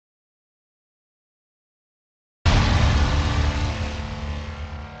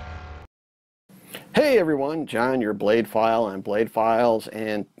Hey everyone, John, your Blade File on Bladefiles,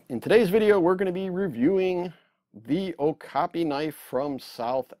 and in today's video we're going to be reviewing the Okapi knife from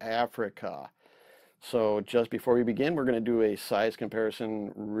South Africa. So just before we begin, we're going to do a size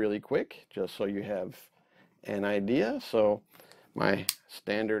comparison really quick, just so you have an idea. So my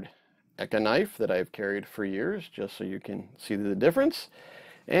standard Eka knife that I've carried for years, just so you can see the difference.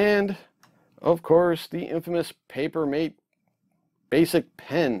 And of course the infamous Papermate basic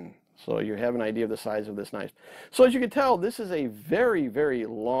pen. So you have an idea of the size of this knife. So as you can tell, this is a very, very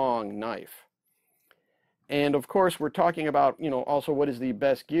long knife. And of course, we're talking about, also what is the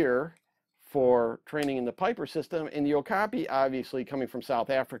best gear for training in the Piper system. And the Okapi, obviously coming from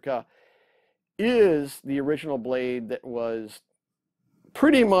South Africa, is the original blade that was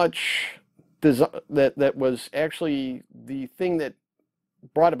pretty much that was actually the thing that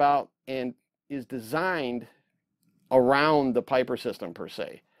brought about and is designed around the Piper system per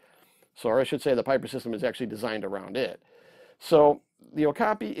se. So, or I should say the Piper system is actually designed around it. So the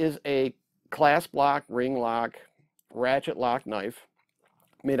Okapi is a clasp lock, ring lock, ratchet lock knife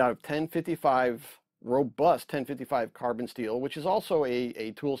made out of 1055, robust 1055 carbon steel, which is also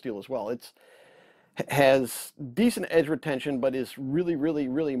a tool steel as well. It has decent edge retention, but is really, really,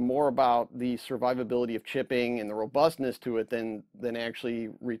 really more about the survivability of chipping and the robustness to it than actually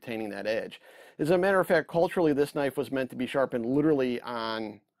retaining that edge. As a matter of fact, culturally, this knife was meant to be sharpened literally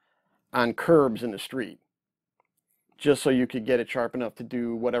on curbs in the street, just so you could get it sharp enough to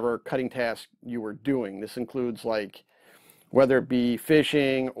do whatever cutting task you were doing. This includes, like, whether it be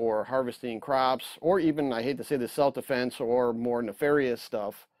fishing or harvesting crops, or even, I hate to say this, self-defense or more nefarious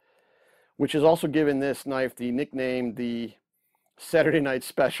stuff, which has also given this knife the nickname the Saturday Night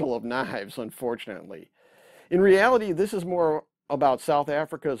Special of knives, unfortunately. In reality, this is more about South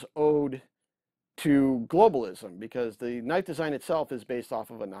Africa's ode to globalism, because the knife design itself is based off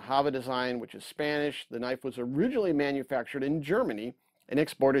of a Nahava design, which is Spanish. The knife was originally manufactured in Germany and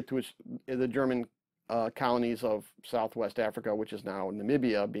exported to the German colonies of Southwest Africa, which is now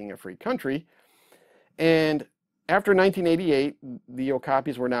Namibia, being a free country. And after 1988, the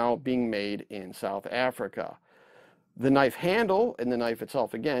Okapis were now being made in South Africa. The knife handle and the knife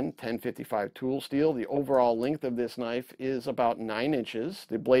itself, again, 1055 tool steel. The overall length of this knife is about 9 inches.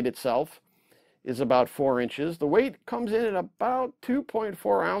 The blade itself is about 4 inches. The weight comes in at about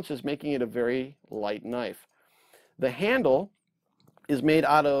 2.4 ounces, making it a very light knife. The handle is made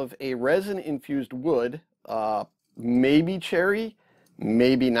out of a resin-infused wood, maybe cherry,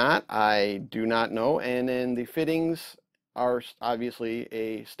 maybe not, I do not know. And then the fittings are obviously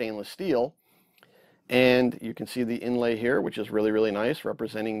a stainless steel. And you can see the inlay here, which is really, really nice,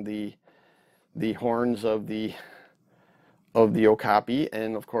 representing the horns of the Okapi,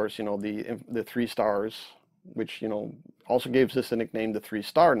 and of course, the 3 stars, which, also gives this a nickname, the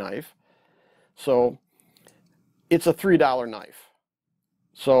 3-star knife. So it's a $3 knife.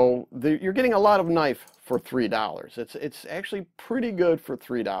 So you're getting a lot of knife for $3. It's actually pretty good for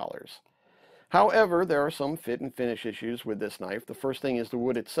 $3. However, there are some fit and finish issues with this knife. The first thing is the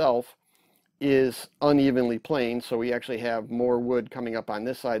wood itself is unevenly planed, so we actually have more wood coming up on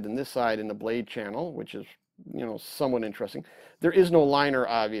this side than this side in the blade channel, which is somewhat interesting. There is no liner,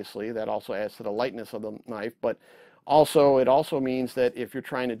 obviously. That also adds to the lightness of the knife, but it also means that if you're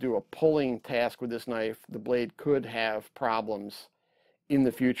trying to do a pulling task with this knife, the blade could have problems in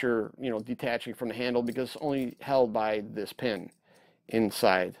the future, detaching from the handle, because it's only held by this pin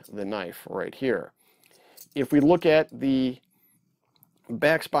inside the knife right here. If we look at the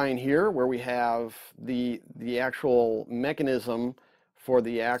back spine here, where we have the actual mechanism for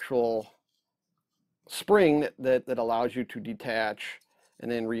the actual spring that allows you to detach and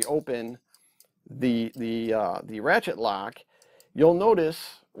then reopen the ratchet lock, you'll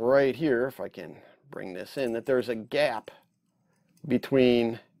notice right here, if I can bring this in, that there's a gap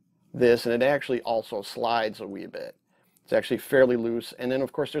between this, and it actually also slides a wee bit. It's actually fairly loose, and then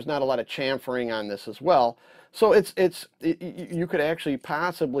of course there's not a lot of chamfering on this as well. So you could actually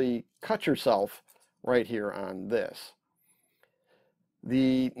possibly cut yourself right here on this.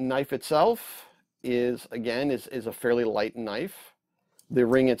 The knife itself is a fairly light knife. The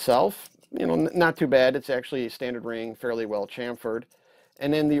ring itself, not too bad. It's actually a standard ring, fairly well chamfered.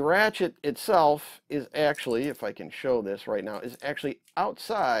 And then the ratchet itself is actually, if I can show this right now, is actually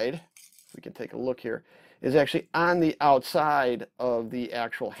outside. If we can take a look here, is actually on the outside of the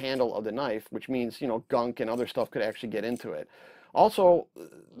actual handle of the knife, which means, gunk and other stuff could actually get into it. Also,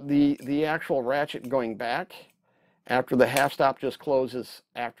 the actual ratchet going back after the half stop just closes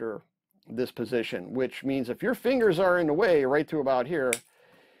after this position, which means if your fingers are in the way right to about here,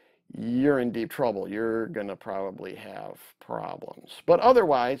 you're in deep trouble. You're gonna probably have problems. But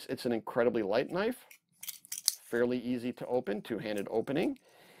otherwise, it's an incredibly light knife, fairly easy to open, two-handed opening,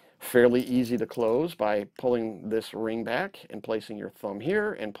 fairly easy to close by pulling this ring back and placing your thumb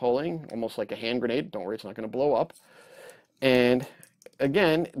here and pulling, almost like a hand grenade. Don't worry, it's not gonna blow up. And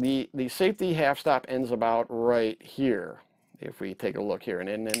again, the safety half stop ends about right here. If we take a look here, and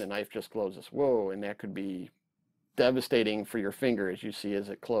then the knife just closes. Whoa, and that could be devastating for your finger, as you see as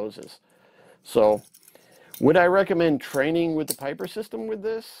it closes. So would I recommend training with the Piper system with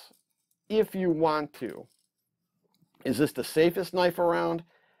this? If you want to. Is this the safest knife around?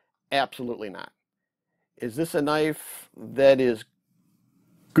 Absolutely not. Is this a knife that is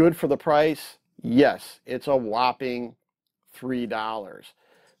good for the price? Yes, it's a whopping $3.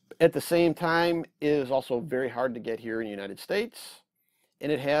 At the same time, it is also very hard to get here in the United States,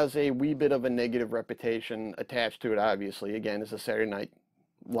 and it has a wee bit of a negative reputation attached to it, obviously. Again, it's a Saturday Night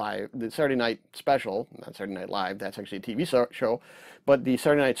Live, the Saturday Night Special, not Saturday Night Live, that's actually a TV show, but the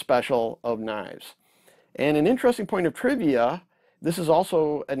Saturday Night Special of knives. And an interesting point of trivia, this is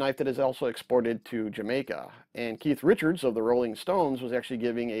also a knife that is also exported to Jamaica. And Keith Richards of the Rolling Stones was actually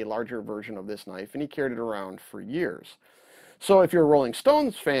giving a larger version of this knife, and he carried it around for years. So if you're a Rolling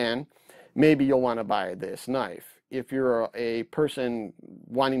Stones fan, maybe you'll want to buy this knife. If you're a person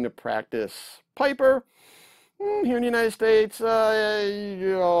wanting to practice Piper, here in the United States,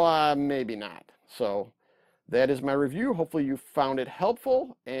 maybe not. So that is my review. Hopefully you found it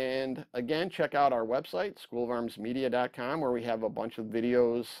helpful. And again, check out our website, schoolofarmsmedia.com, where we have a bunch of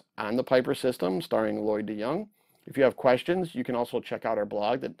videos on the Piper system starring Lloyd DeYoung. If you have questions, you can also check out our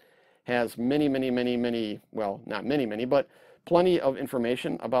blog that has many, well, not many, but plenty of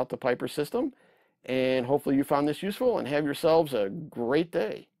information about the Piper system. And hopefully you found this useful, and have yourselves a great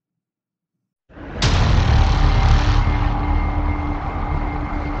day.